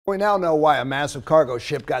We now know why a massive cargo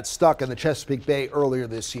ship got stuck in the Chesapeake Bay earlier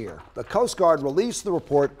this year. The Coast Guard released the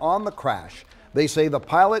report on the crash. They say the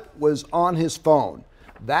pilot was on his phone.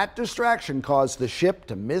 That distraction caused the ship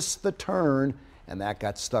to miss the turn, and that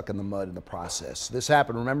got stuck in the mud in the process. This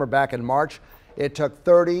happened, remember, back in March. It took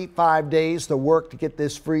 35 days to work to get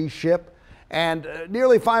this free ship, and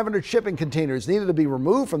nearly 500 shipping containers needed to be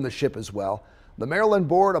removed from the ship as well. The Maryland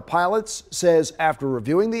Board of Pilots says after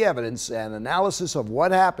reviewing the evidence and analysis of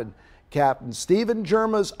what happened, Captain Stephen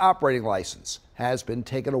Germa's operating license has been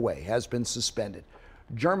taken away, has been suspended.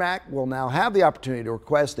 Germac will now have the opportunity to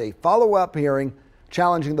request a follow-up hearing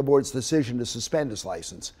challenging the board's decision to suspend his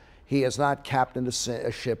license. He has not captained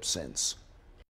a ship since.